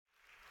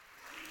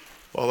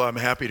Well, I'm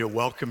happy to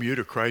welcome you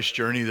to Christ's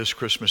Journey this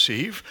Christmas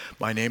Eve.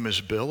 My name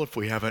is Bill. If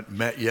we haven't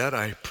met yet,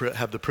 I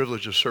have the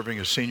privilege of serving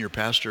as senior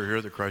pastor here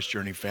at the Christ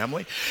Journey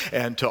family.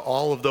 And to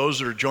all of those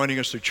that are joining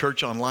us through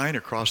church online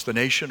across the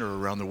nation or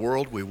around the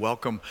world, we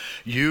welcome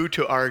you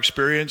to our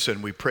experience,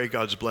 and we pray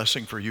God's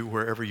blessing for you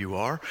wherever you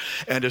are.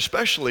 And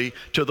especially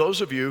to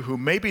those of you who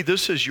maybe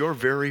this is your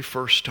very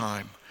first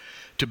time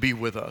to be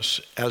with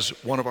us as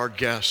one of our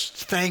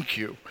guests. Thank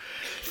you.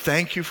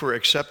 Thank you for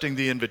accepting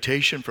the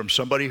invitation from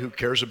somebody who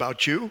cares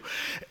about you.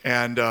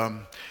 And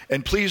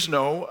please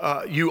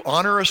know, you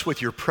honor us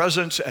with your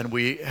presence, and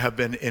we have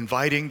been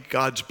inviting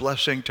God's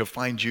blessing to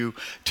find you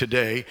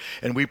today.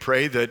 And we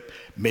pray that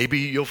maybe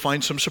you'll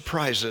find some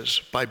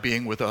surprises by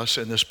being with us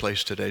in this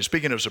place today.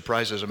 Speaking of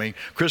surprises, I mean,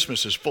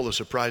 Christmas is full of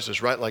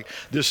surprises, right? Like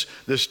this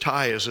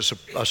tie is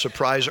a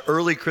surprise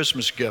early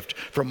Christmas gift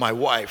from my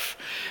wife.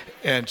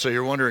 And so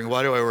you're wondering,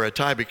 why do I wear a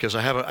tie? Because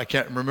I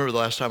can't remember the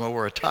last time I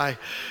wore a tie.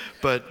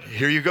 But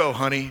here you go,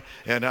 honey.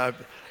 And I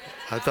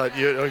thought,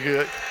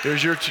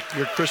 here's your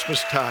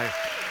Christmas tie.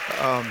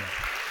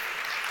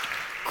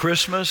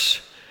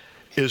 Christmas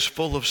is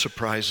full of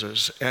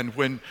surprises. And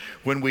when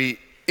we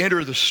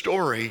enter the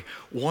story,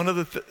 one of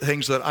the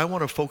things that I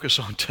want to focus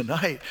on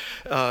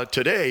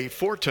today,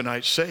 for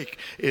tonight's sake,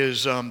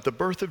 is the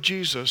birth of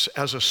Jesus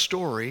as a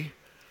story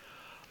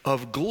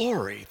of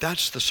glory.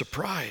 That's the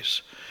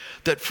surprise.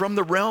 That from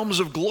the realms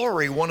of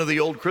glory, one of the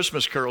old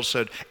Christmas carols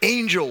said,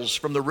 angels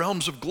from the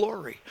realms of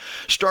glory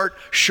start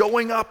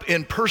showing up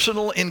in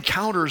personal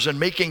encounters and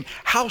making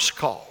house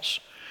calls.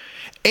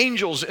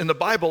 Angels in the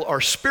Bible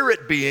are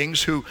spirit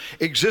beings who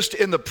exist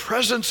in the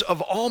presence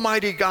of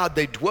Almighty God.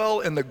 They dwell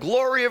in the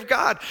glory of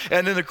God.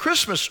 And in the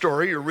Christmas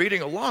story, you're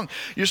reading along,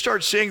 you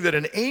start seeing that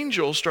an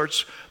angel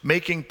starts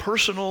making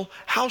personal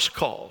house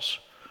calls,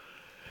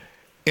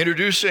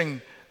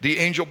 introducing the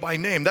angel by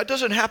name. That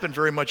doesn't happen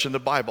very much in the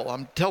Bible.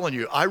 I'm telling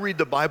you, I read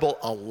the Bible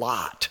a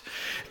lot.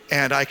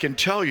 And I can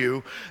tell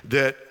you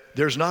that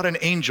there's not an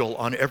angel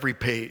on every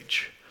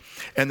page.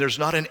 And there's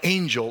not an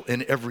angel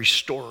in every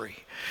story.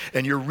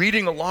 And you're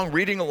reading along,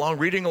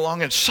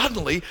 and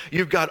suddenly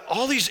you've got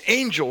all these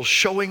angels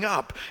showing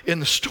up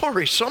in the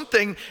story.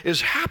 Something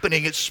is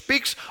happening. It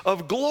speaks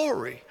of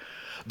glory.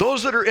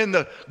 Those that are in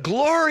the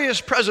glorious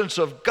presence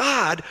of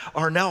God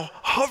are now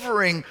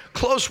hovering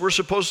close. You're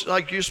supposed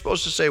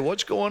to say,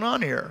 what's going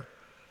on here?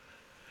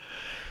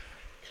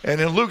 And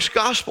in Luke's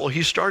gospel,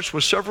 he starts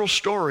with several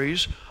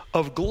stories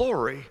of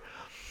glory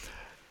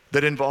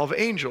that involve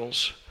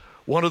angels.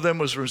 One of them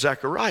was from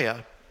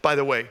Zechariah. By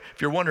the way,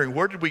 if you're wondering,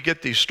 where did we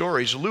get these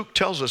stories? Luke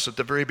tells us at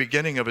the very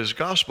beginning of his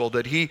gospel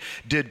that he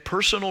did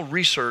personal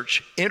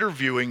research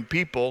interviewing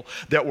people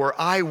that were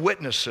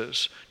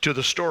eyewitnesses to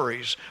the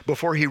stories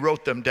before he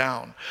wrote them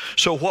down.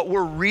 So what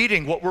we're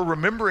reading, what we're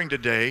remembering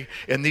today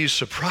in these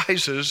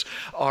surprises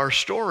are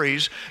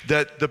stories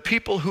that the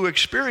people who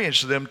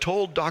experienced them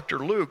told Dr.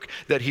 Luke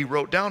that he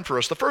wrote down for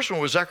us. The first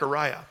one was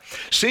Zechariah,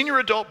 senior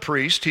adult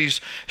priest.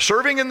 He's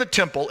serving in the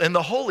temple in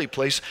the holy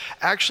place.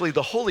 Actually,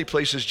 the holy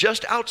place is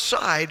just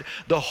outside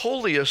the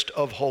holiest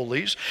of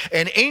holies.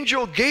 And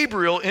angel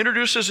Gabriel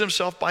introduces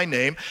himself by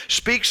name,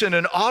 speaks in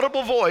an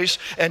audible voice,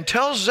 and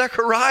tells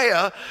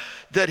Zechariah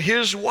that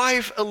his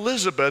wife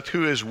Elizabeth,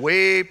 who is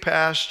way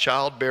past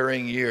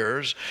childbearing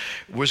years,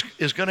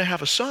 is going to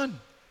have a son.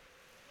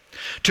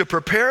 To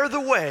prepare the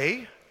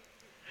way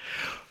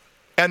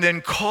and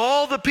then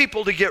call the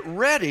people to get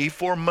ready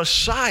for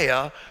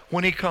Messiah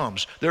when he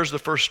comes. There's the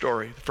first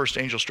story, the first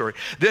angel story.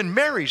 Then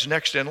Mary's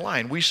next in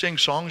line. We sing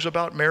songs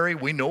about Mary.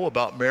 We know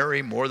about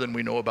Mary more than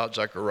we know about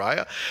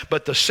Zechariah.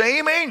 But the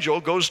same angel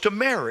goes to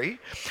Mary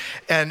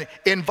and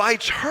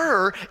invites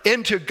her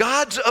into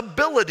God's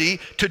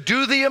ability to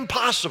do the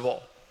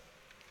impossible.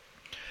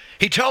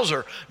 He tells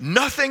her,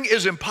 nothing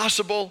is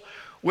impossible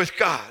with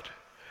God.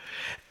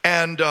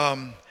 And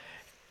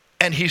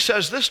he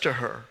says this to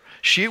her.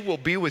 She will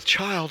be with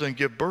child and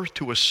give birth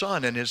to a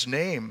son,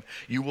 and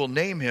you will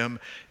name him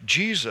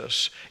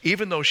Jesus,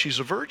 even though she's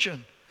a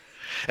virgin.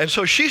 And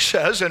so she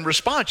says, in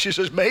response, she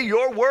says, may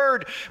your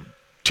word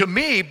to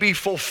me be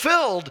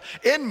fulfilled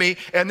in me.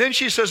 And then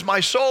she says, my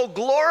soul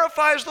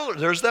glorifies the Lord.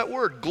 There's that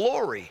word,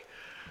 glory.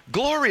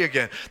 Glory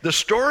again. The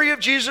story of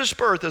Jesus'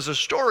 birth is a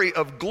story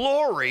of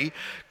glory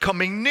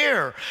coming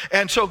near.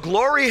 And so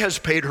glory has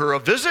paid her a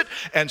visit,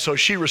 and so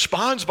she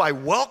responds by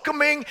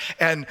welcoming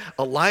and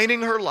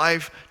aligning her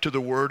life to the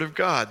Word of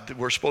God.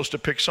 We're supposed to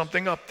pick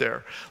something up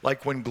there.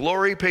 Like when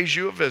glory pays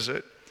you a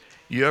visit,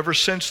 you ever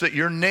sense that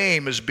your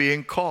name is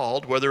being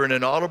called, whether in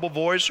an audible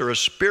voice or a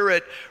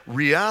spirit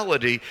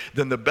reality,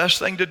 then the best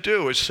thing to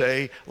do is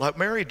say, like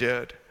Mary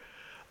did,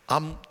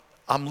 I'm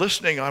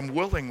listening, I'm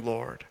willing,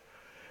 Lord.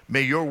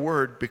 May your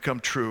word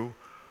become true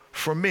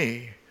for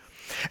me.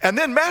 And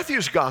then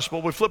Matthew's gospel,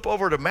 we flip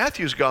over to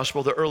Matthew's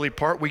gospel, the early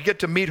part, we get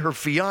to meet her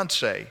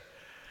fiance,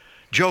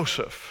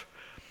 Joseph,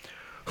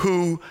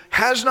 who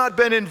has not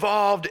been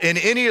involved in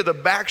any of the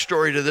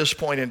backstory to this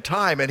point in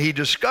time. And he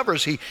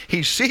discovers,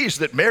 he sees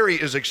that Mary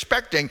is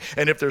expecting,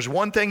 and if there's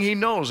one thing he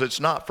knows, it's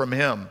not from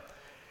him.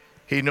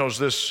 He knows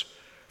this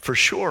for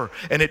sure.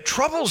 And it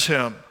troubles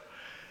him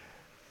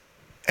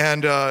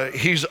And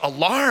he's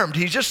alarmed.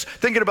 He's just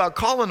thinking about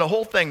calling the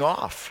whole thing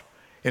off,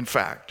 in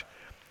fact.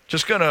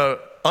 Just going to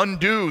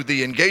undo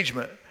the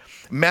engagement.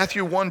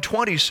 Matthew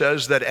 1:20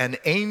 says that an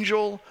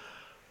angel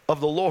of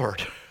the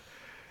Lord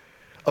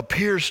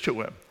appears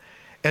to him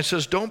and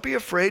says, don't be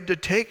afraid to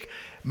take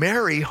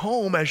Mary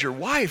home as your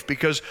wife,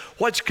 because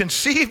what's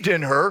conceived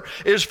in her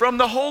is from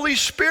the Holy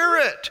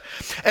Spirit.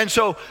 And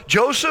so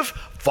Joseph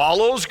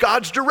follows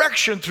God's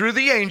direction through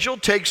the angel,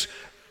 takes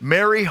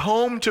Mary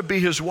home to be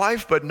his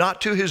wife, but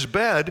not to his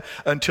bed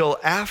until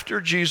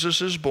after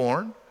Jesus is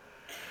born.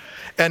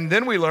 And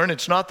then we learn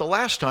it's not the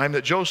last time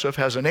that Joseph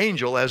has an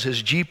angel as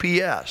his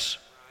GPS.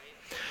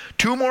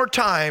 2 more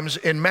times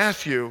in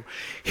Matthew,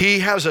 he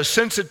has a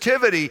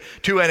sensitivity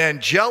to an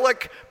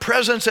angelic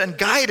presence and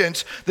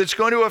guidance that's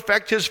going to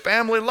affect his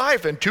family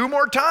life. And 2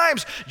 more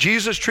times,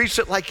 Jesus treats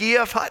it like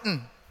E.F.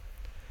 Hutton.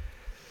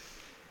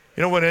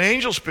 You know, when an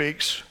angel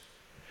speaks,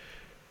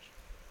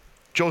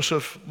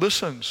 Joseph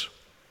listens.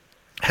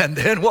 And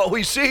then what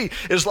we see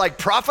is, like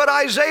prophet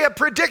Isaiah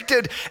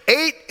predicted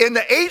in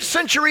the 8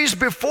 centuries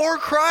before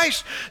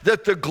Christ,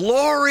 that the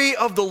glory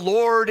of the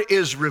Lord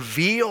is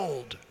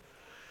revealed.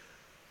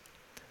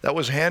 That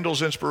was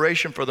Handel's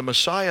inspiration for the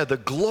Messiah, the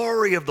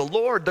glory of the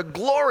Lord, the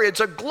glory. It's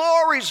a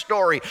glory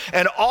story,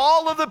 and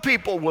all of the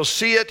people will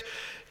see it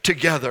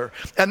together.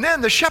 And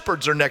then the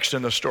shepherds are next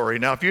in the story.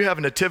 Now, if you have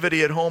a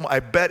nativity at home, I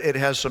bet it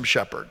has some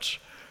shepherds,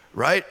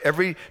 right?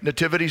 Every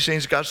nativity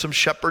scene's got some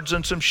shepherds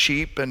and some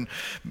sheep, and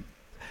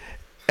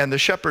the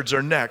shepherds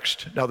are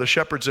next. Now, the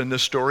shepherds in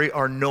this story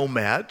are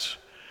nomads.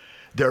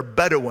 They're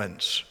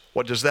Bedouins.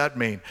 What does that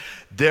mean?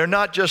 They're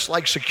not just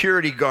like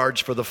security guards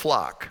for the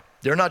flock.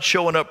 They're not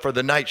showing up for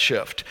the night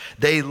shift.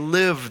 They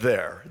live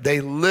there.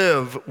 They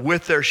live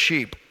with their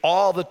sheep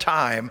all the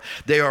time.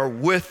 They are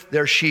with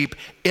their sheep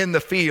in the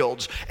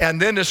fields.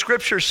 And then the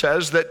scripture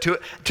says that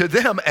to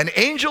them, an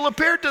angel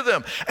appeared to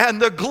them.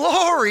 And the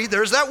glory,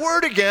 there's that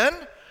word again.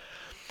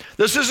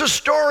 This is a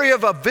story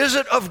of a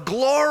visit of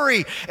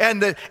glory.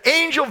 And the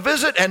angel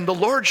visit, and the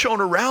Lord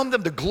shone around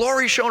them, the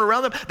glory shone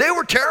around them. They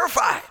were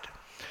terrified.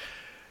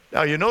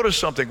 Now you notice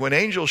something, when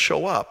angels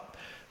show up,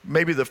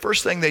 maybe the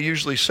first thing they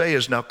usually say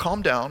is, now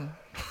calm down.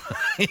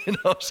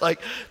 It's like,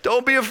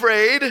 don't be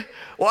afraid.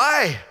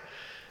 Why?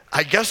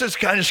 I guess it's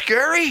kind of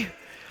scary.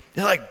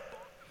 They're like,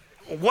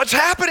 what's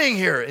happening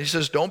here? And he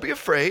says, don't be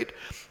afraid,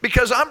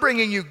 because I'm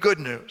bringing you good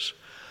news.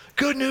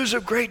 Good news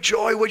of great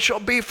joy, which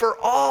shall be for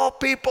all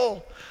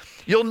people.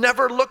 You'll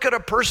never look at a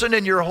person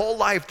in your whole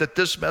life that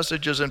this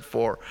message isn't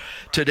for.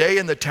 Today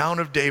in the town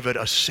of David,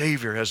 a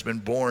Savior has been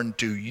born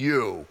to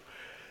you,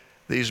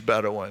 these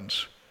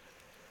Bedouins,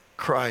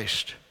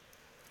 Christ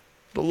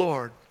the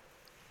Lord.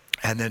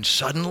 And then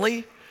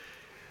suddenly,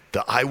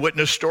 the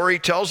eyewitness story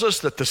tells us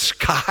that the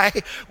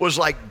sky was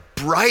like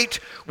bright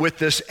with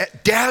this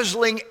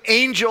dazzling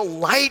angel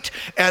light,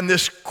 and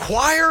this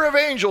choir of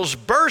angels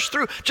burst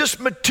through, just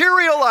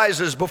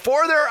materializes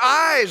before their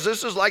eyes.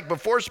 This is like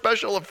before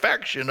special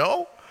effects,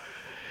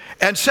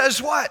 and says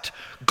what?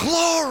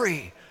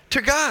 Glory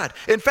to God.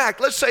 In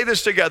fact, let's say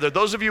this together.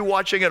 Those of you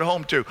watching at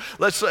home too,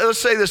 let's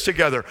say this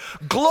together.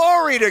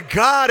 Glory to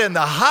God in the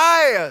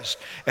highest,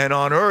 and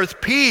on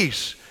earth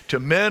peace to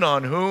men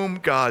on whom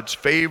God's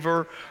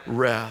favor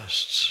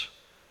rests.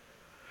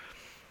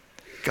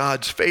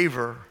 God's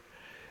favor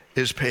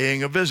is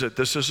paying a visit.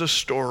 This is a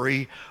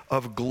story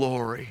of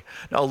glory.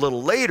 Now, a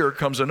little later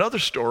comes another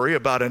story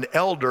about an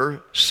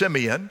elder,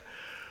 Simeon,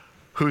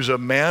 who's a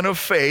man of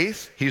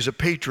faith. He's a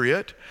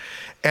patriot.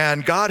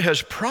 And God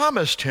has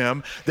promised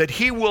him that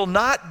he will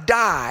not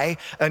die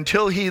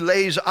until he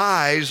lays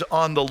eyes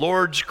on the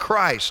Lord's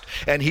Christ.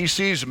 And he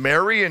sees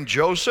Mary and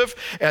Joseph,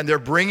 and they're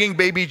bringing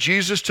baby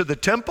Jesus to the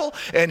temple.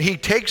 And he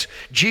takes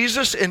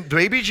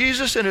baby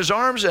Jesus in his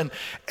arms,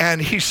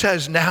 and he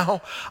says,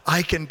 now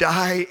I can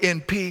die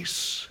in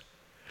peace,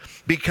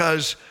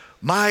 because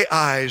my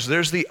eyes,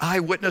 there's the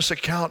eyewitness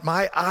account,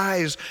 my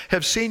eyes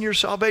have seen your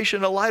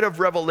salvation, a light of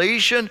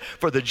revelation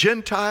for the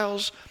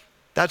Gentiles.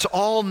 That's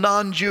all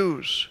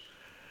non-Jews.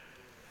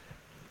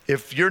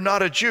 If you're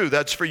not a Jew,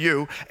 that's for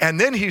you. And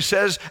then he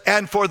says,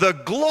 and for the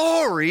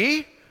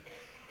glory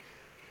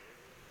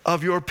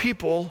of your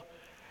people,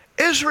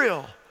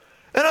 Israel.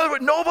 In other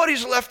words,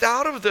 nobody's left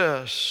out of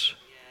this.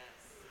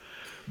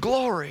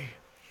 Glory.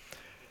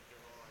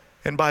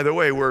 And by the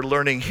way, we're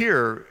learning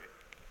here,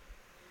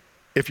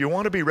 if you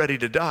want to be ready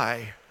to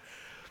die,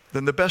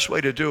 then the best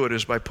way to do it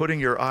is by putting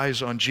your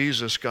eyes on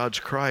Jesus, God's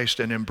Christ,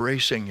 and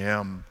embracing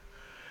him.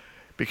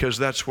 Because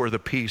that's where the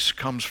peace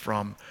comes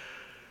from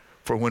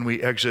for when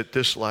we exit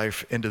this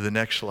life into the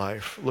next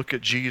life. Look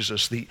at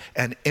Jesus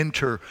and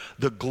enter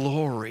the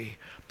glory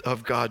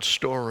of God's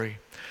story.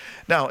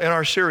 Now, in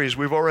our series,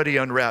 we've already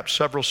unwrapped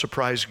several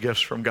surprise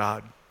gifts from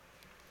God.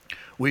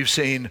 We've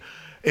seen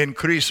in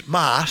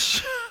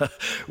Christmas,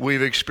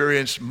 we've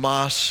experienced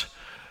Más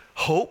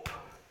hope,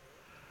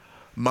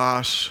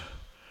 Más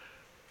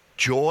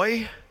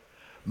joy,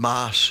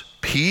 Más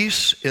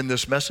peace in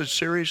this message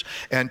series.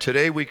 And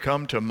today we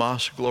come to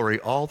Más GLORY.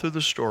 All through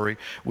the story,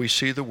 we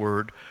see the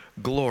word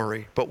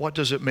glory. But what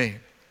does it mean?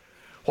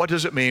 What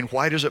does it mean?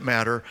 Why does it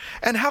matter?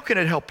 And how can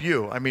it help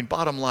you? I mean,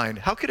 bottom line,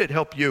 how can it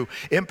help you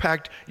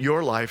impact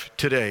your life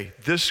today,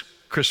 this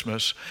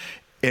Christmas,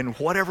 in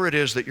whatever it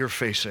is that you're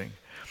facing?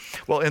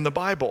 Well, in the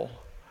Bible,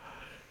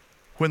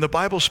 when the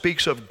Bible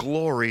speaks of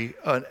glory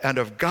and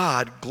of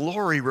God,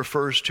 glory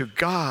refers to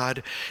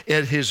God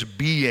in his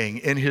being,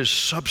 in his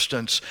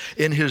substance,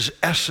 in his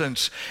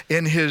essence,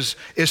 in his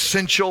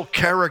essential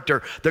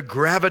character, the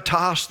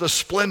gravitas, the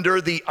splendor,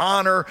 the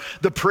honor,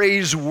 the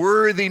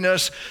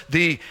praiseworthiness,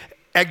 the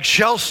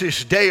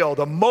excelsis Deo,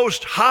 the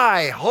most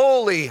high,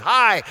 holy,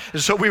 high.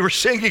 And so we were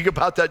singing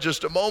about that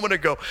just a moment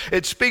ago.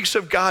 It speaks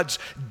of God's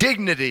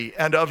dignity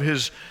and of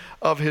his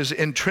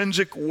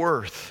intrinsic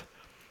worth,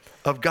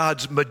 of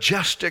God's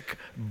majestic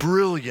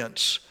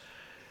brilliance,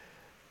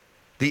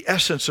 the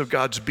essence of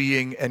God's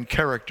being and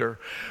character.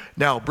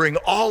 Now, bring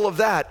all of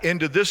that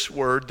into this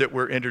word that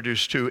we're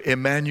introduced to,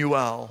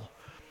 Emmanuel.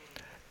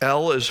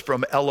 El is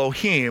from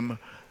Elohim,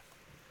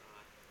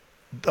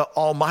 the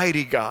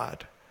Almighty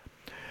God.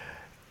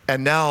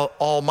 And now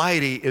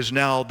Almighty is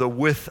now the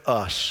with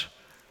us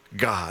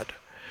God.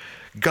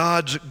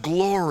 God's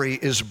glory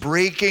is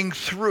breaking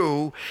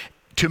through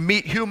to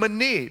meet human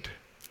need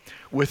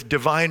with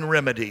divine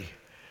remedy.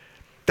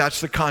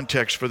 That's the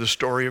context for the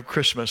story of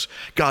Christmas.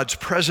 God's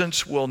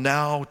presence will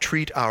now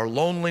treat our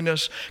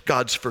loneliness.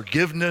 God's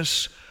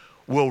forgiveness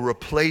will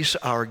replace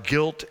our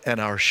guilt and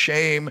our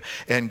shame.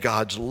 And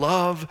God's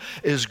love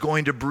is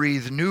going to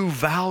breathe new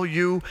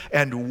value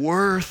and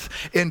worth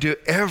into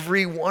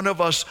every one of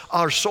us,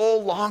 our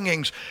soul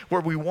longings,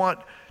 where we want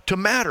to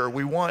matter.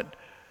 We want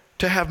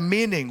to have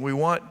meaning. We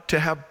want to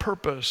have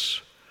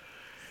purpose.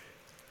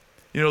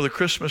 You know, the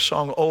Christmas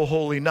song, "O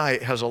Holy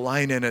Night," has a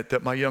line in it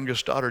that my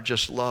youngest daughter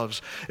just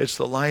loves. It's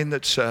the line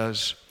that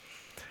says,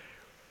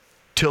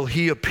 "Till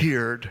he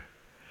appeared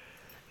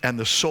and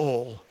the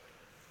soul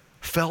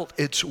felt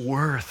its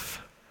worth."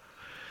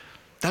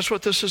 That's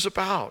what this is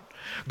about.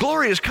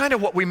 Glory is kind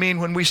of what we mean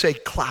when we say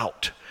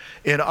clout.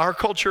 In our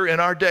culture, in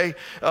our day,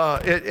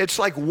 it's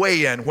like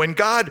weigh in. When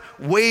God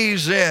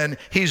weighs in,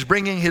 he's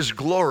bringing his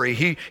glory.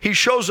 He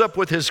shows up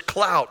with his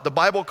clout. The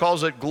Bible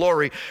calls it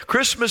glory.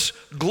 Christmas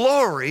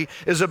glory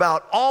is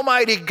about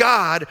Almighty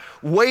God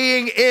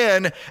weighing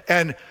in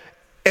and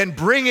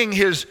bringing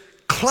his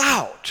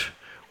clout.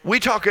 We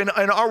talk in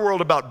our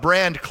world about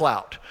brand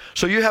clout.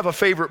 So you have a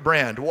favorite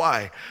brand.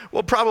 Why?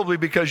 Well, probably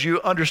because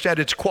you understand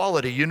its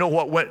quality. You know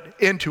what went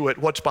into it,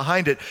 what's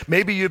behind it.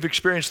 Maybe you've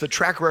experienced the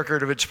track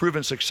record of its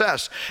proven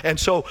success. And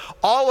so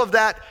all of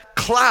that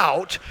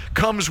clout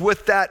comes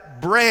with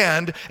that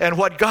brand. And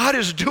what God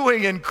is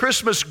doing in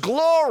Christmas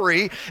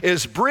glory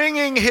is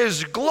bringing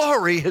his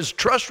glory, his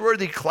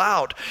trustworthy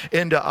clout,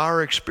 into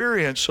our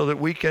experience so that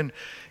we can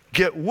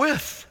get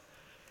with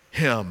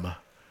him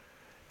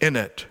in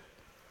it.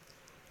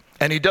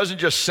 And he doesn't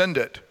just send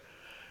it.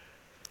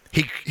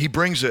 He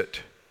brings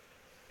it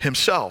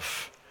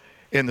himself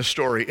in the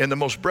story in the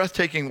most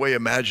breathtaking way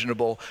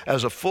imaginable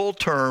as a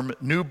full-term,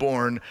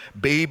 newborn,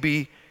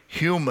 baby,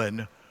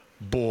 human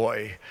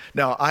boy.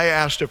 Now, I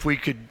asked if we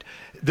could,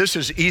 this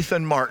is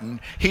Ethan Martin.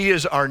 He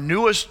is our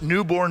newest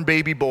newborn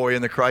baby boy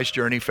in the Christ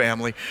Journey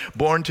family,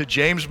 born to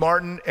James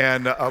Martin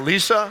and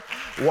Elisa,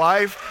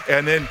 wife,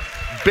 and then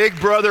big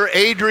brother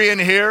Adrian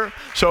here.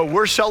 So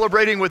we're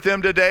celebrating with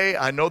them today.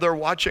 I know they're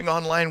watching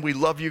online. We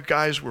love you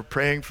guys. We're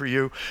praying for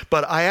you.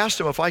 But I asked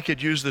them if I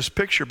could use this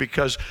picture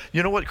because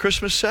you know what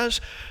Christmas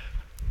says?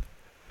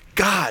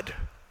 God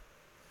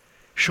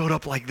showed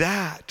up like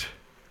that.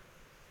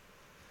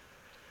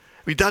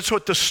 I mean, that's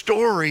what the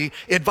story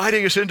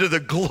inviting us into the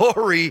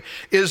glory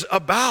is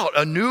about.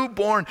 A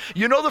newborn.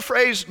 You know the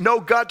phrase, no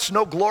guts,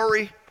 no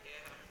glory?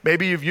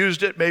 Maybe you've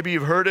used it. Maybe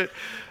you've heard it.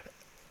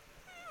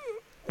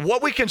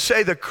 What we can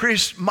say the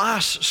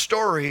Christmas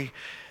story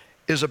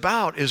is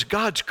about is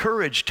God's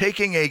courage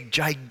taking a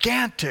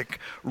gigantic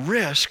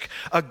risk,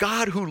 a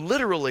God who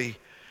literally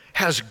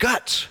has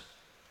guts.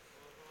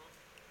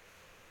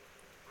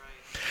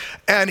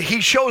 And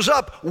he shows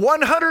up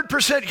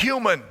 100%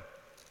 human,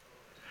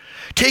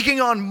 taking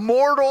on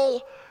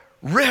mortal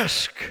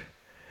risk.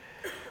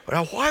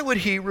 Now, why would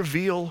he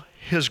reveal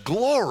his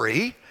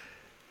glory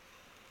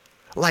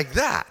like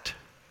that?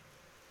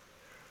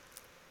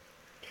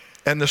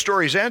 And the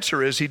story's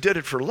answer is he did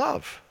it for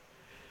love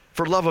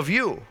of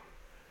you.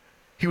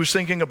 He was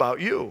thinking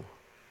about you.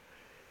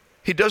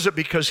 He does it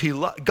because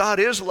God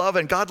is love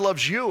and God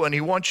loves you and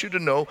he wants you to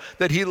know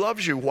that he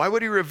loves you. Why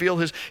would he reveal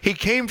he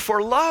came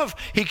for love.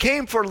 He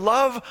came for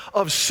love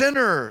of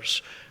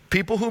sinners.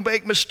 People who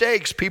make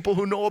mistakes, people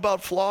who know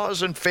about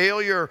flaws and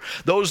failure,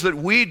 those that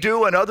we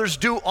do and others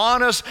do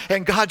on us.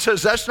 And God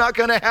says that's not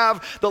going to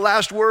have the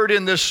last word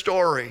in this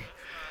story.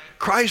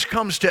 Christ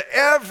comes to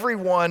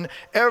everyone,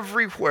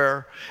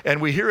 everywhere,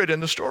 and we hear it in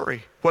the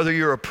story. Whether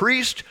you're a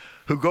priest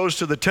who goes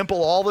to the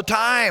temple all the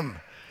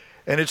time,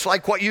 and it's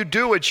like what you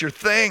do, it's your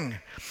thing,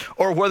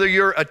 or whether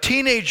you're a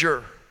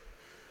teenager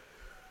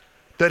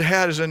that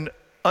has an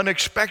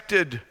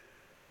unexpected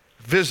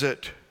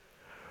visit,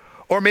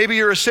 Or maybe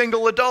you're a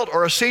single adult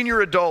or a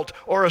senior adult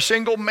or a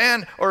single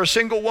man or a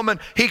single woman.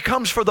 He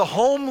comes for the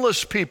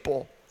homeless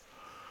people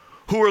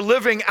who are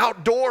living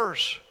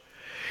outdoors.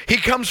 He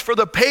comes for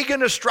the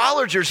pagan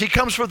astrologers. He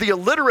comes for the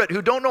illiterate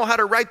who don't know how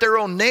to write their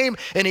own name.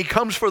 And he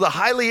comes for the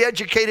highly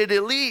educated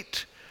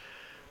elite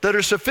that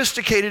are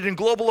sophisticated in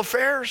global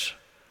affairs.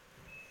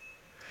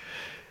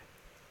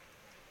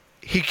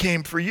 He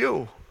came for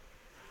you.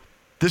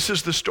 This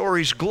is the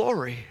story's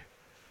glory.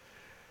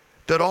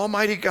 That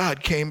Almighty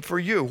God came for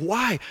you.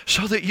 Why?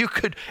 So that you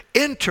could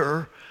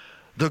enter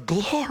the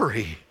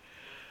glory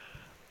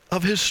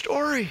of his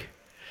story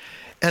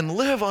and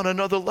live on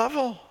another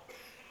level.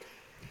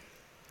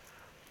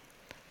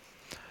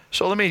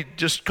 So let me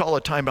just call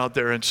a time out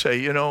there and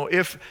say,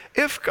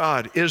 if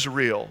God is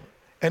real,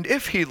 and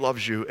if he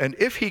loves you, and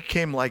if he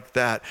came like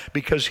that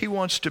because he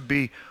wants to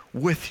be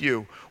with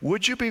you,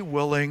 would you be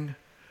willing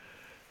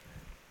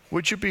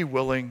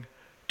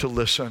to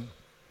listen?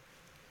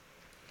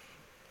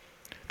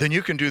 Then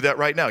you can do that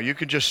right now. You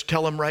can just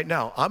tell him right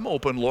now, I'm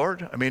open,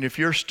 Lord. I mean, if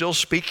you're still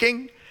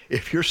speaking,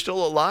 if you're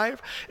still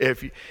alive,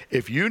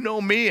 if you know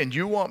me and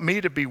you want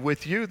me to be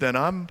with you, then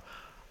I'm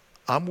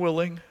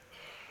willing.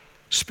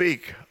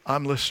 Speak.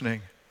 I'm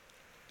listening.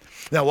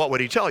 Now, what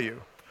would he tell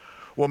you?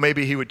 Well,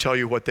 maybe he would tell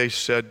you what they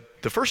said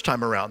the first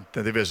time around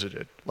that they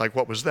visited. Like,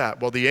 what was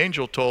that? Well, the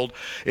angel told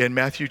in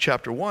Matthew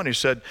chapter 1, he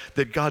said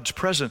that God's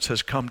presence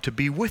has come to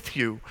be with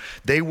you.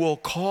 They will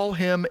call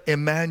him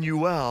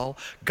Emmanuel,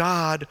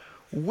 God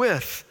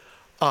with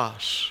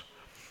us.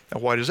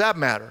 Now, why does that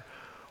matter?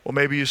 Well,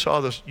 maybe you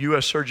saw the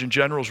U.S. Surgeon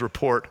General's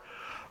report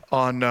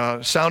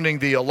on sounding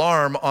the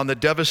alarm on the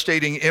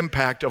devastating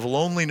impact of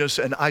loneliness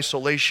and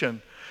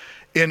isolation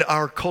in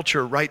our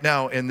culture right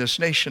now in this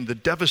nation, the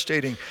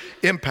devastating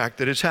impact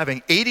that it's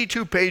having.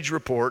 82-page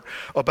report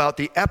about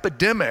the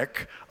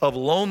epidemic of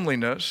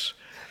loneliness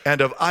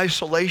and of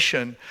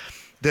isolation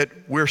that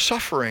we're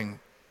suffering.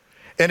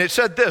 And it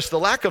said this, the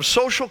lack of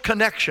social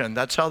connection,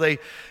 that's how they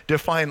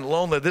define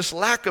loneliness. This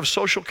lack of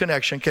social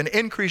connection can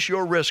increase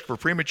your risk for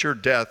premature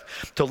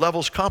death to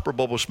levels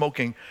comparable with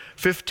smoking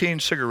 15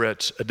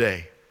 cigarettes a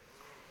day.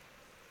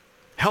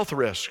 Health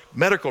risk,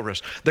 medical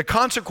risk. The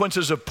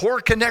consequences of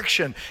poor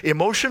connection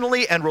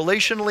emotionally and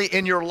relationally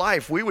in your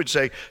life, we would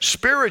say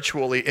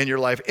spiritually in your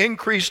life,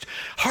 increased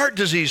heart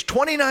disease,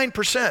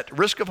 29%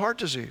 risk of heart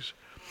disease.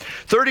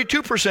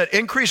 32%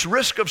 increased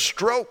risk of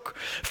stroke,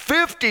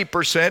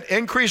 50%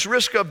 increased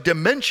risk of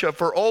dementia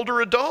for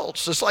older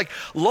adults. It's like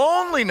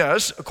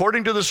loneliness,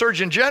 according to the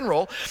Surgeon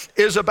General,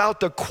 is about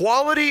the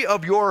quality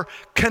of your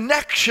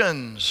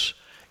connections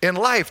in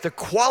life, the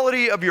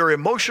quality of your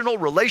emotional,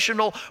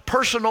 relational,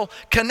 personal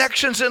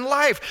connections in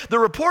life. The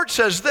report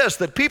says this,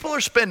 that people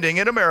are spending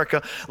in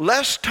America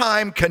less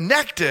time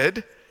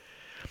connected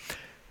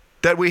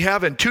than we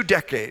have in 2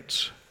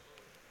 decades.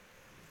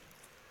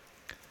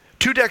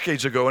 2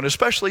 decades ago, and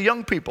especially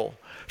young people,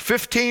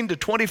 15 to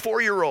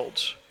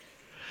 24-year-olds,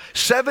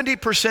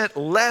 70%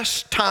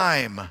 less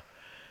time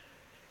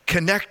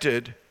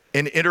connected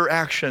in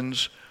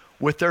interactions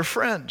with their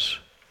friends.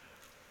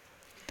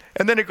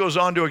 And then it goes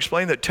on to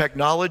explain that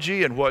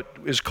technology and what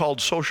is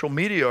called social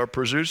media are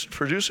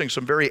producing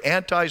some very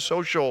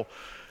antisocial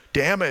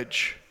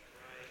damage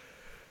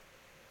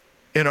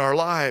in our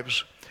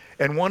lives.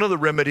 And one of the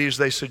remedies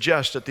they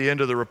suggest at the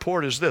end of the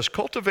report is this: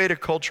 cultivate a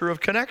culture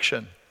of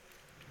connection.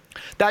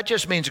 That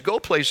just means go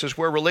places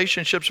where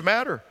relationships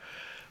matter,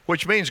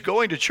 which means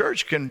going to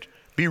church can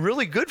be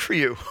really good for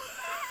you.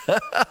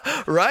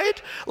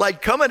 Right?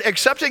 Like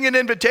accepting an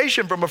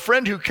invitation from a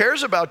friend who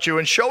cares about you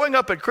and showing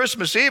up at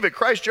Christmas Eve at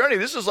Christ Journey.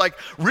 This is like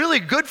really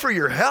good for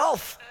your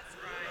health.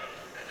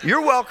 Right.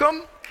 You're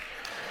welcome.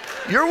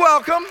 You're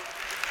welcome.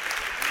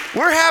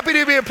 We're happy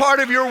to be a part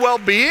of your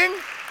well-being.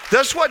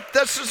 This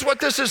is what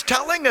this is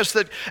telling us.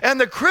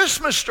 And the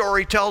Christmas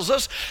story tells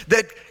us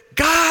that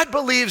God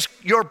believes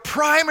your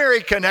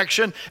primary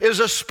connection is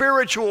a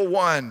spiritual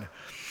one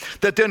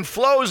that then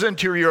flows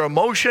into your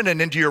emotion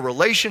and into your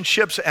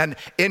relationships and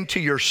into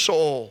your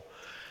soul.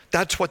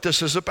 That's what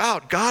this is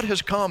about. God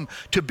has come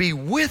to be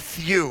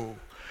with you,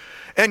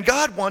 and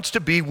God wants to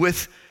be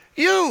with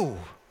you.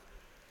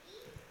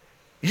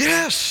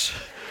 Yes,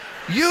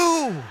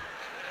 you.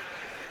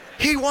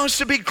 He wants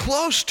to be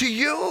close to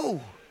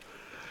you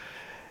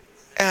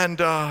and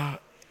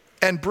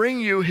bring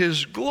you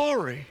his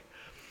glory.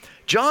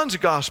 John's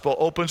gospel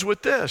opens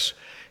with this.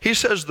 He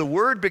says, the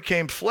Word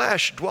became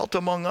flesh, dwelt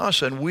among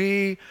us, and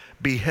we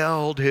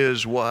beheld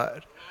his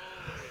what?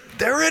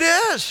 There it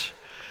is.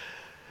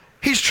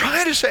 He's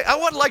trying to say, I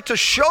would like to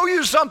show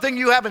you something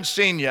you haven't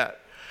seen yet.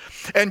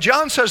 And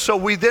John says, so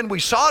we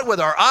saw it with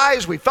our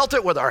eyes, we felt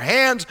it with our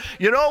hands.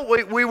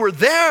 We were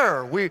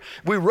there. We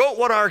wrote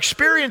what our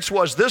experience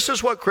was. This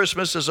is what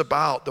Christmas is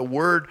about, the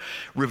Word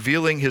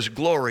revealing his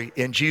glory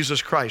in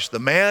Jesus Christ. The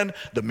man,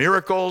 the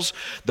miracles,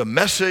 the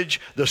message,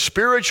 the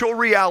spiritual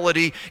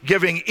reality,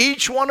 giving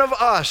each one of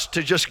us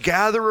to just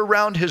gather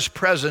around his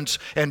presence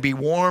and be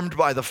warmed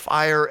by the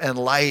fire and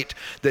light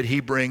that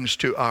he brings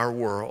to our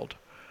world.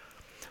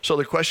 So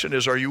the question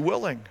is, are you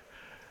willing?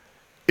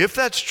 If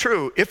that's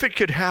true, if it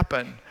could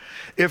happen,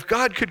 if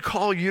God could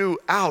call you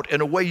out in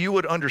a way you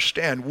would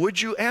understand,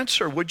 would you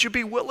answer? Would you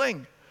be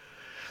willing?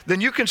 Then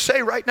you can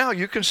say right now,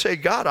 you can say,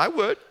 God, I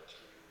would.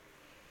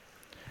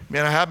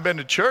 Man, I haven't been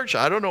to church.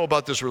 I don't know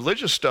about this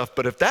religious stuff,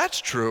 but if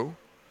that's true,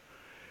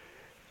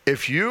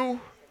 if you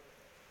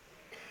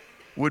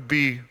would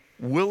be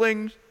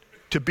willing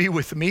to be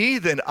with me,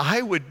 then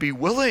I would be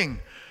willing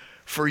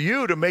for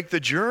you to make the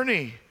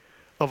journey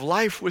of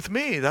life with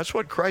me. That's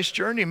what Christ's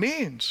journey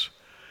means,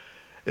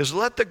 is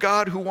let the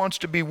God who wants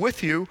to be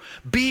with you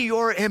be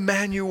your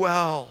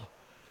Emmanuel.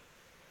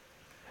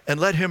 And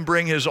let him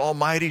bring his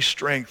almighty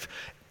strength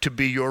to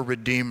be your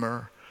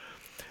Redeemer.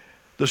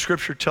 The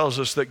scripture tells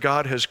us that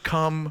God has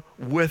come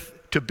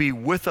to be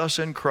with us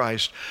in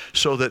Christ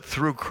so that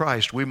through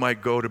Christ we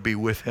might go to be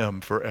with him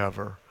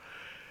forever.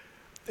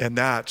 And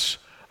that's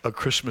a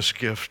Christmas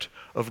gift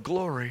of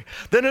glory.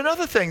 Then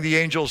another thing the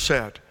angel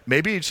said,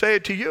 maybe he'd say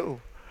it to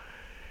you,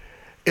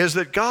 is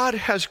that God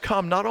has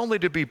come not only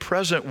to be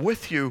present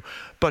with you,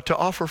 but to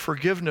offer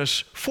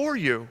forgiveness for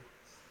you,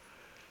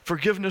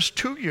 forgiveness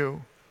to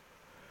you.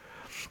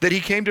 That he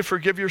came to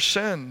forgive your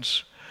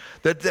sins.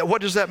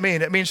 What does that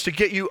mean? It means to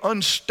get you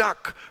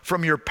unstuck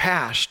from your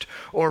past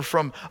or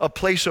from a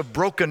place of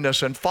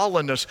brokenness and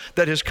fallenness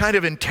that has kind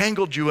of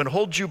entangled you and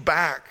holds you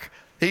back.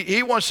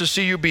 He wants to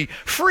see you be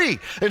free.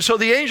 And so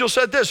the angel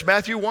said this,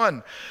 Matthew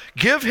 1,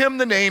 give him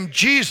the name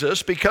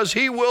Jesus because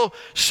he will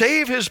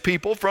save his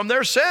people from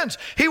their sins.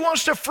 He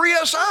wants to free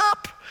us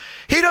up.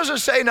 He doesn't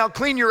say, now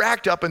clean your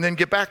act up and then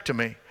get back to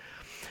me.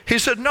 He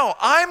said, no,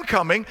 I'm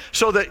coming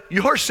so that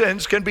your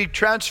sins can be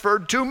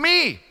transferred to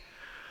me.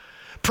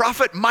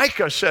 Prophet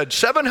Micah said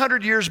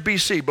 700 years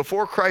BC,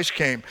 before Christ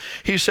came,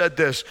 he said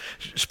this,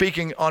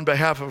 speaking on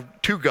behalf of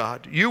to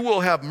God, you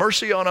will have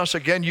mercy on us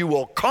again. You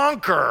will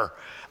conquer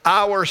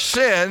our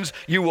sins.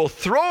 You will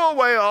throw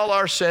away all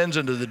our sins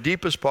into the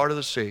deepest part of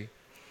the sea.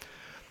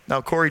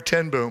 Now, Corrie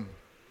ten Boom,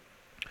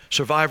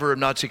 survivor of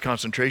Nazi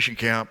concentration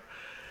camp,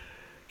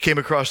 came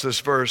across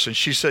this verse and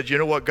she said, you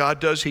know what God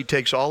does? He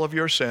takes all of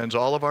your sins,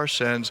 all of our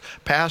sins,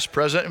 past,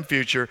 present, and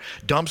future,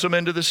 dumps them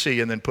into the sea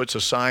and then puts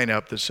a sign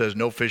up that says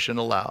no fishing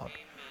allowed.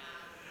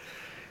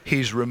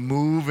 He's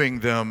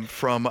removing them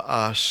from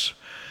us.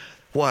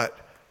 What?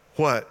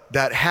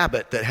 That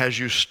habit that has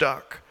you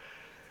stuck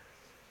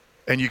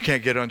and you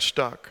can't get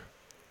unstuck.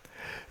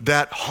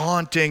 That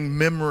haunting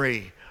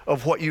memory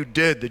of what you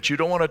did that you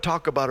don't want to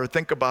talk about or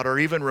think about or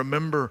even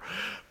remember,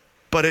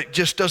 but it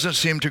just doesn't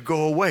seem to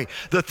go away.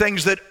 The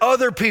things that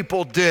other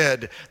people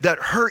did that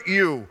hurt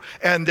you,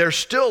 and they're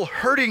still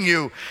hurting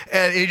you,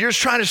 and you're just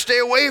trying to stay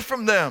away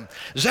from them.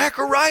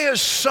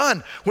 Zechariah's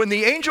son, when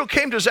the angel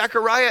came to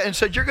Zechariah and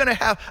said,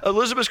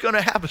 Elizabeth's going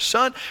to have a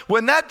son,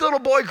 when that little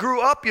boy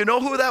grew up, you know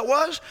who that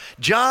was?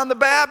 John the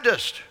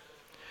Baptist.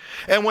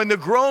 And when the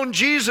grown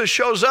Jesus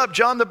shows up,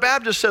 John the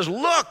Baptist says,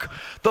 look,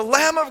 the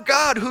Lamb of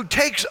God who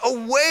takes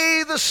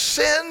away the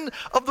sin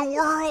of the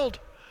world.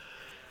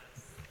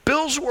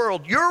 Bill's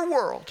world, your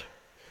world.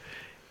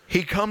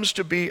 He comes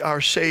to be our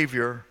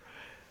Savior,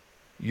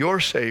 your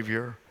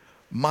Savior,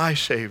 my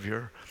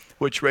Savior,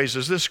 which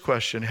raises this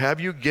question, have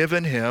you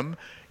given him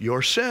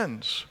your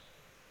sins?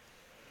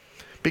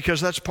 Because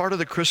that's part of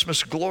the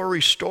Christmas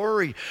glory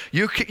story.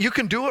 You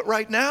can do it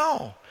right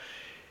now.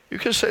 You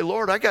can say,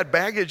 Lord, I got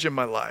baggage in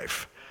my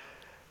life.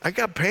 I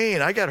got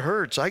pain, I got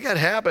hurts, I got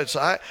habits.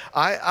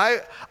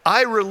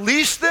 I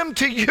release them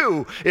to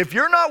you. If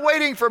you're not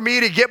waiting for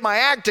me to get my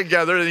act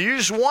together and you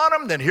just want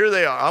them, then here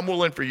they are. I'm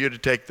willing for you to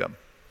take them.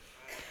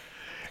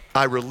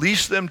 I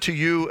release them to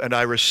you and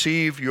I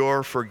receive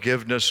your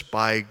forgiveness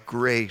by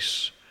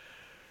grace.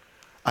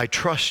 I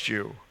trust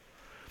you.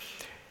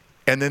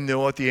 And then you know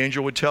what the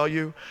angel would tell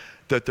you?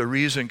 That the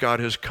reason God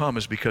has come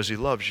is because he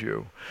loves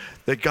you.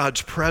 That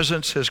God's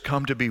presence has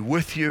come to be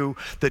with you.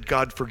 That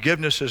God's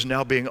forgiveness is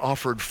now being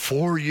offered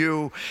for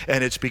you.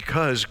 And it's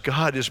because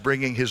God is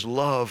bringing his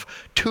love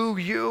to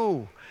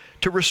you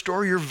to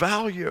restore your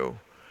value.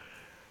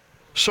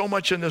 So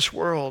much in this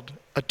world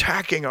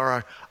attacking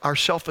our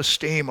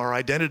self-esteem, our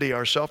identity,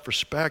 our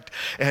self-respect.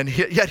 And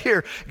yet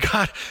here,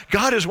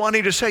 God is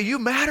wanting to say, you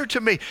matter to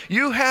me.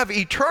 You have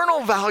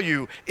eternal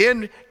value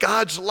in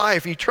God's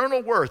life,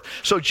 eternal worth.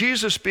 So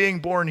Jesus being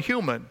born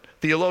human,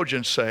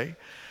 theologians say,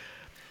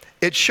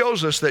 it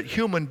shows us that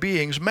human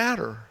beings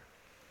matter.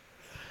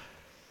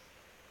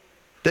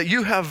 That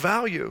you have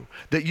value,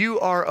 that you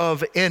are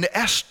of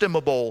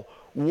inestimable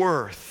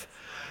worth.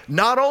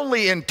 Not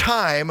only in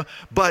time,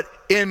 but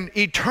in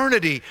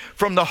eternity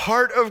from the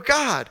heart of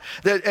God.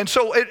 And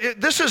so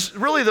this is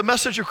really the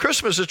message of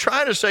Christmas, is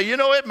trying to say, you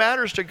know, it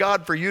matters to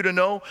God for you to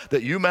know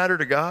that you matter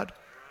to God.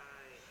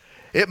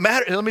 It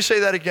matters. Let me say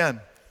that again.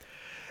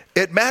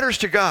 It matters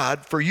to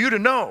God for you to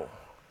know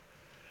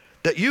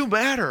that you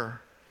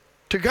matter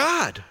to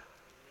God.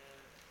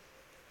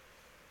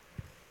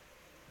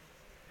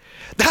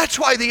 That's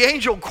why the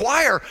angel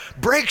choir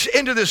breaks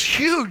into this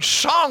huge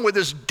song with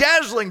this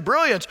dazzling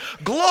brilliance.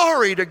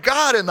 Glory to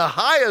God in the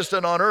highest,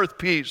 and on earth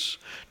peace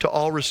to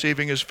all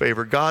receiving his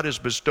favor. God is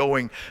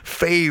bestowing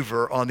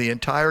favor on the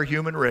entire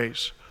human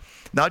race.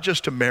 Not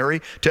just to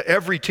Mary, to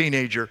every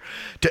teenager,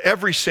 to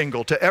every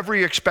single, to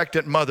every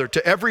expectant mother,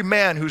 to every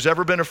man who's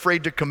ever been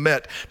afraid to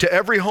commit, to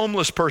every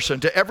homeless person,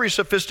 to every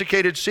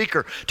sophisticated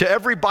seeker, to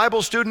every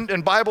Bible student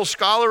and Bible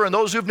scholar and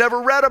those who've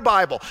never read a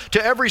Bible,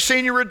 to every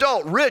senior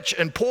adult, rich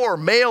and poor,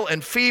 male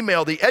and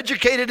female, the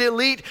educated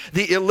elite,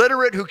 the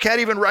illiterate who can't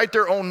even write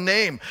their own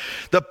name,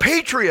 the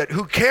patriot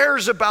who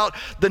cares about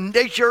the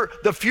nature,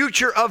 the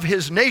future of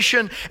his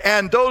nation,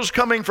 and those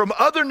coming from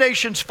other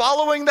nations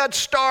following that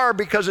star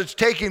because it's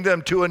taking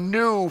them to a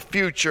new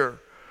future.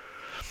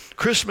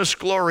 Christmas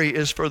glory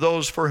is for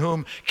those for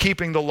whom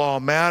keeping the law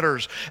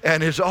matters,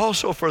 and is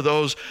also for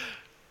those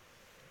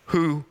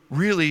who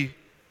really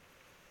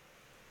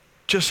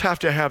just have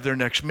to have their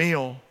next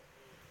meal.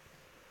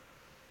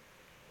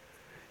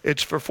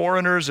 It's for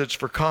foreigners, it's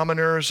for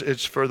commoners,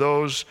 it's for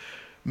those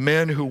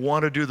men who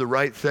want to do the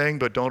right thing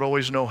but don't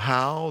always know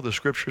how. The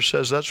scripture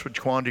says that's what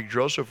quandary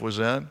Joseph was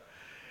in.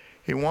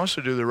 He wants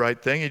to do the right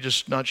thing. He's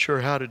just not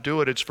sure how to do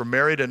it. It's for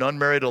married and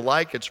unmarried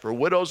alike. It's for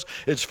widows.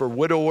 It's for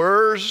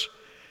widowers.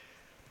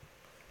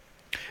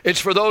 It's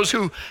for those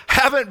who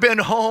haven't been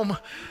home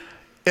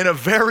in a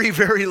very,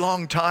 very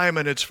long time.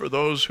 And it's for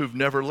those who've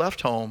never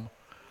left home.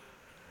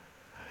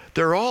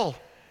 They're all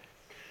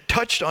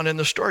touched on in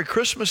the story.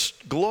 Christmas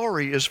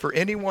glory is for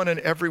anyone and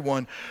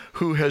everyone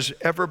who has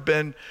ever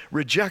been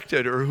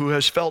rejected, or who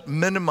has felt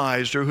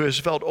minimized, or who has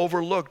felt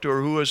overlooked,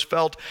 or who has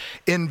felt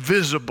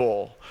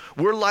invisible.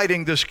 We're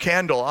lighting this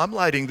candle. I'm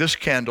lighting this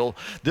candle.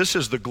 This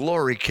is the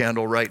glory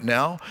candle right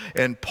now.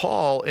 And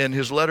Paul, in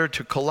his letter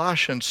to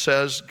Colossians,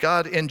 says,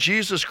 God, in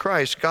Jesus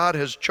Christ, God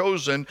has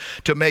chosen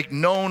to make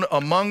known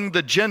among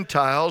the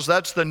Gentiles,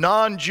 that's the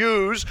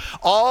non-Jews,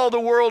 all the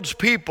world's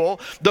people,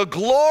 the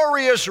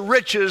glorious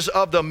riches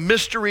of the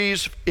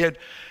mysteries,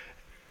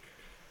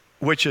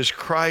 which is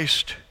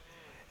Christ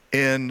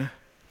in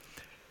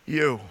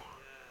you.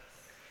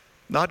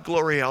 Not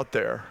glory out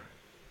there,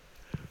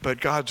 but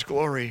God's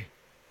glory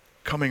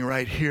coming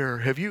right here.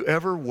 Have you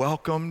ever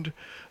welcomed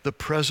the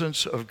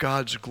presence of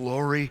God's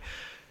glory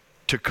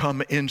to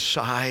come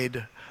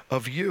inside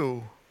of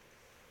you?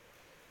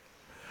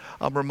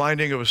 I'm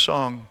reminding of a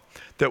song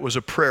that was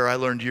a prayer I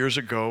learned years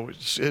ago.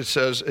 It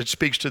says, it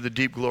speaks to the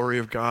deep glory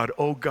of God.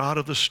 O God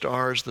of the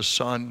stars, the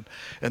sun,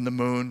 and the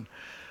moon.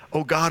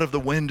 O God of the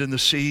wind and the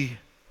sea.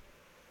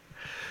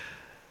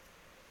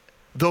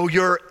 Though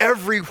you're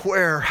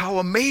everywhere, how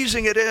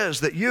amazing it is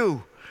that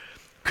you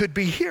could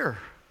be here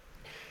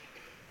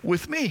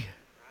with me.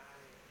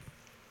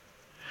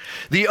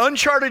 The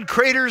uncharted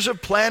craters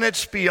of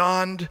planets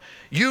beyond,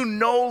 you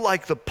know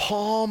like the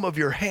palm of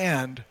your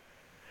hand.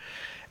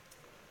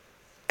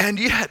 And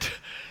yet,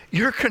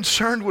 you're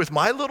concerned with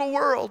my little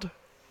world.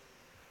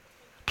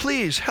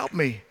 Please help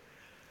me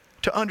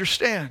to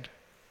understand.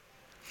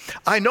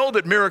 I know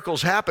that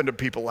miracles happen to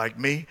people like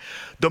me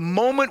the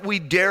moment we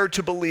dare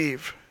to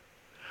believe.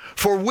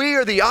 For we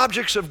are the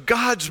objects of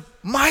God's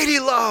mighty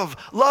love,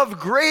 love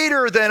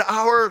greater than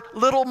our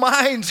little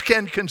minds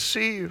can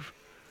conceive.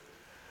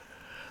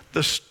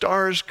 The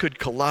stars could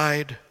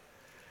collide,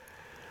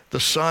 the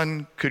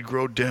sun could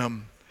grow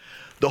dim,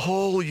 the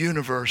whole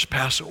universe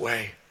pass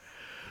away,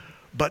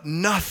 but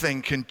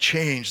nothing can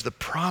change the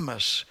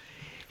promise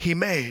he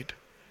made.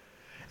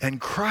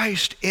 And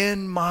Christ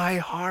in my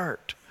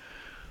heart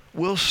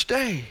will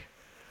stay.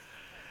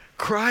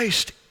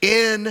 Christ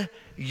in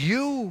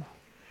you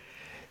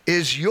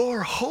is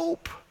your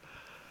hope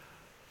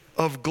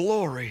of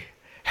glory.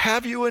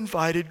 Have you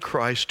invited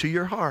Christ to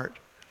your heart?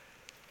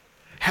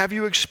 Have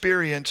you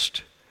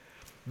experienced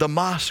the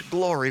Más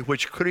GLORY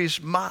which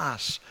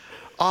Christmas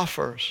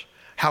offers?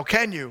 How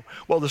can you?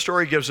 Well, the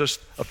story gives us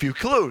a few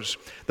clues.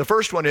 The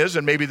first one is,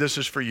 and maybe this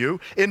is for you,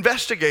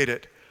 investigate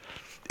it.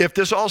 If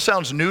this all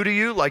sounds new to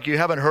you, like you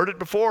haven't heard it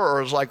before,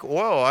 or is like,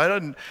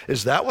 whoa,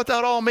 is that what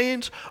that all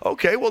means?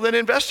 Okay, well then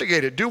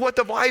investigate it. Do what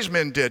the wise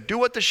men did. Do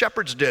what the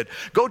shepherds did.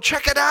 Go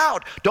check it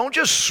out. Don't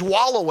just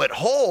swallow it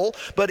whole,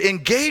 but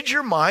engage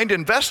your mind,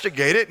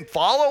 investigate it, and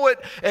follow it,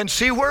 and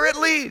see where it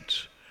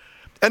leads.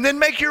 And then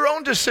make your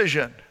own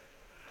decision,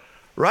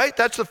 right?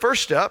 That's the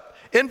first step.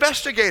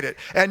 Investigate it.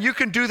 And you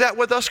can do that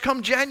with us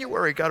come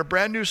January. Got a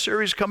brand new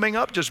series coming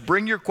up. Just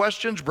bring your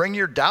questions, bring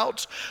your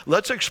doubts.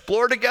 Let's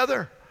explore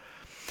together.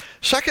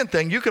 Second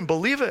thing, you can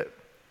believe it.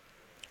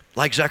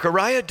 Like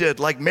Zechariah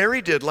did, like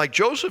Mary did, like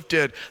Joseph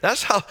did.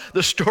 That's how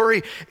the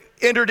story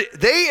entered.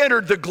 They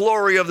entered the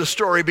glory of the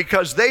story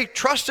because they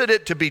trusted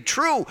it to be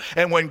true.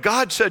 And when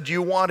God said, do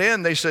you want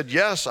in? They said,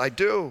 yes, I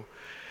do.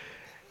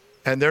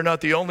 And they're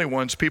not the only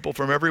ones. People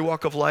from every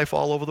walk of life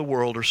all over the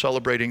world are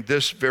celebrating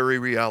this very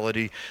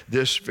reality,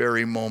 this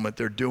very moment.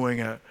 They're doing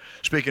it.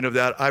 Speaking of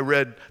that, I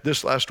read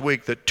this last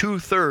week that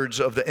 2/3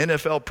 of the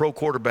NFL pro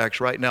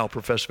quarterbacks right now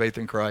profess faith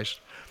in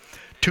Christ.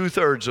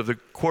 2/3 of the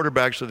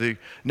quarterbacks of the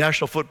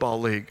National Football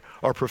League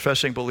are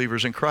professing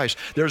believers in Christ.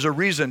 There's a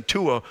reason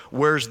Tua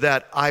wears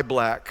that eye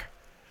black.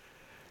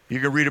 You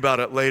can read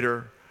about it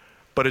later,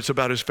 but it's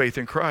about his faith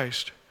in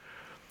Christ.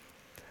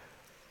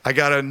 I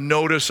got a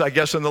notice, I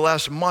guess in the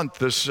last month,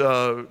 this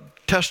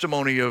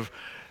testimony of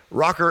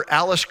Rocker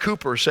Alice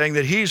Cooper saying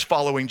that he's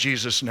following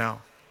Jesus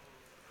now.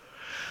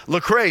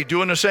 Lecrae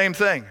doing the same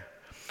thing.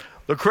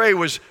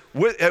 Lecrae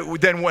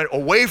then went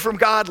away from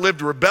God,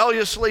 lived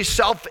rebelliously,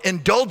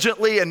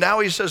 self-indulgently, and now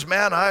he says,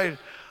 man,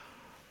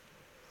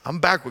 I'm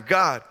back with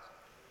God.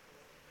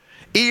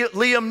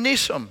 Liam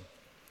Neeson,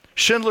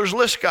 Schindler's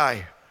List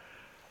guy,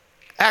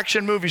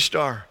 action movie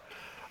star.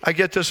 I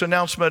get this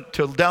announcement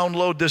to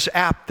download this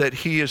app that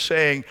he is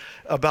saying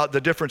about the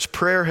difference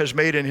prayer has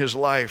made in his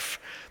life.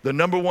 The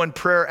 #1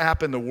 prayer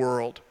app in the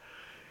world.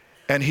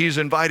 And he's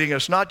inviting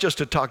us not just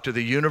to talk to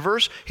the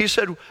universe. He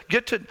said,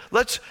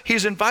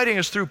 he's inviting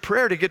us through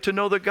prayer to get to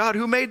know the God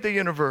who made the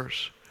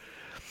universe.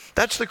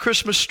 That's the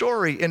Christmas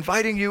story,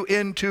 inviting you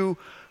into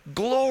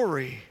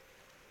glory.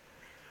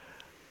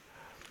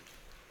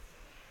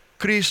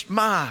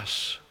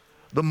 Christmas,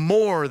 the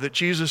more that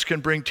Jesus can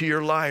bring to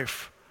your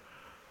life.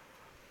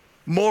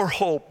 More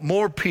hope,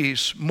 more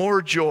peace,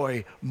 more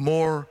joy,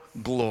 more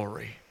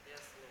glory.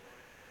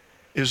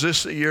 Is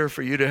this the year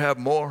for you to have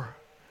more?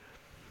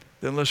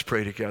 Then let's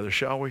pray together,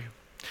 shall we?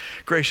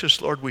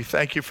 Gracious Lord, we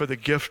thank you for the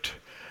gift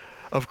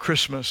of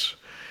Christmas,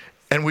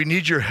 and we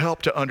need your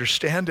help to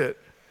understand it.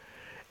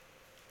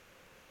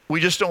 We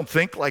just don't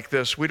think like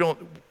this. We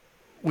don't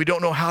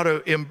know how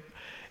to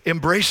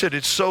embrace it.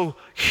 It's so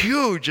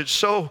huge. It's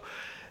so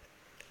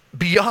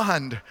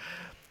beyond.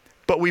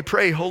 But we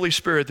pray, Holy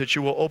Spirit, that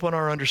you will open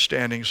our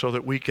understanding so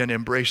that we can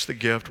embrace the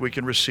gift, we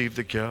can receive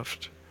the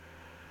gift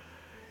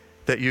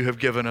that you have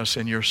given us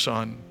in your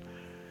Son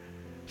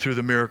through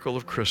the miracle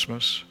of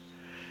Christmas.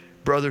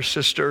 Brother,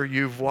 sister,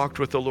 you've walked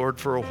with the Lord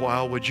for a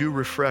while. Would you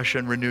refresh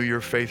and renew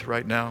your faith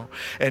right now?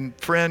 And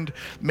friend,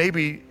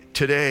 maybe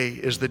today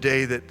is the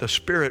day that the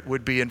Spirit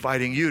would be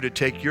inviting you to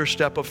take your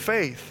step of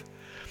faith,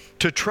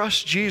 to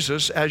trust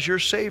Jesus as your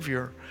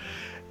Savior.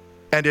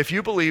 And if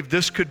you believe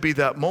this could be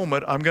that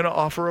moment, I'm going to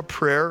offer a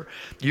prayer.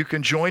 You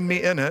can join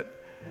me in it.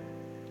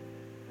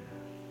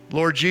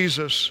 Lord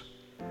Jesus,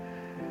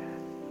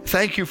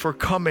 thank you for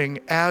coming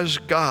as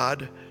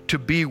God to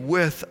be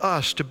with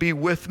us, to be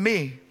with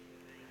me.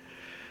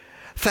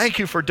 Thank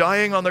you for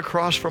dying on the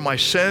cross for my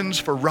sins,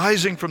 for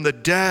rising from the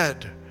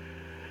dead,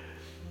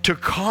 to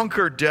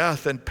conquer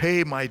death and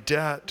pay my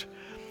debt.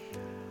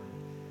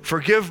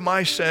 Forgive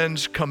my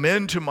sins, come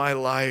into my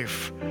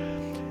life,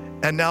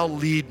 and now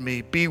lead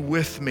me, be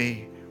with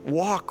me,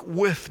 walk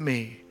with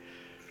me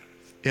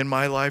in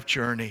my life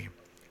journey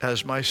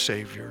as my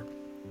Savior.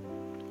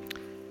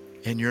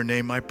 In your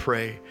name I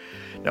pray.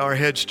 Now our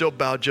heads still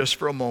bowed just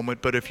for a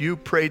moment, but if you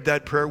prayed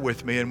that prayer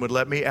with me and would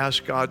let me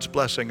ask God's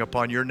blessing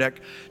upon your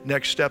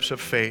next steps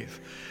of faith,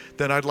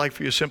 then I'd like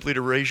for you simply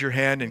to raise your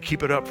hand and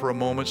keep it up for a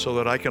moment so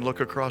that I can look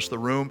across the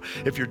room.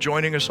 If you're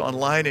joining us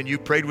online and you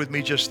prayed with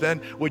me just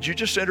then, would you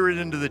just enter it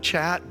into the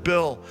chat?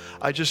 Bill,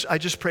 I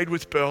just prayed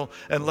with Bill,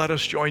 and let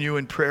us join you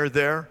in prayer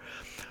there.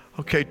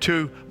 Okay,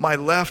 to my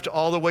left,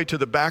 all the way to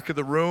the back of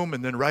the room,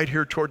 and then right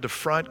here toward the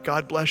front,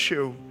 God bless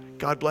you.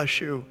 God bless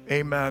you.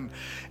 Amen.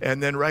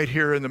 And then right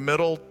here in the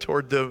middle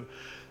toward the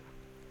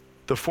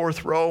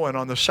fourth row and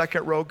on the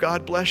second row,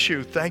 God bless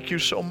you. Thank you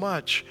so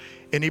much.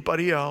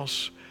 Anybody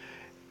else?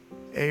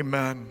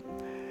 Amen.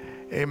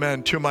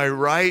 Amen. To my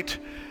right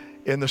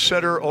in the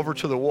center over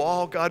to the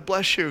wall, God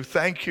bless you.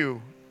 Thank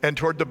you. And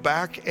toward the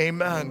back,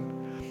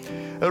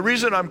 amen. The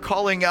reason I'm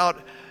calling out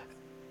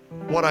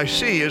what I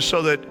see is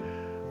so that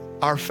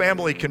our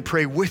family can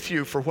pray with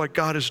you for what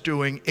God is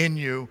doing in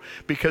you,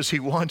 because he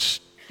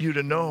wants you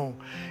to know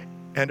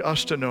and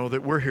us to know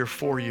that we're here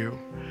for you.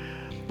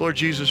 Lord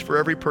Jesus, for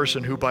every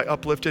person who by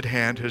uplifted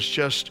hand has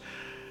just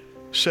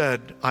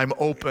said, I'm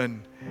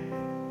open,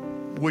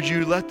 would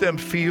you let them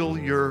feel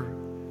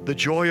the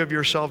joy of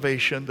your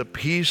salvation, the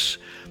peace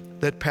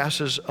that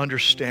passes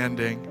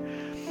understanding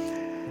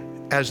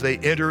as they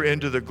enter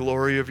into the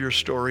glory of your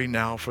story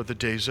now for the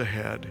days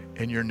ahead.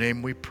 In your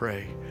name we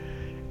pray.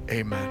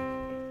 Amen.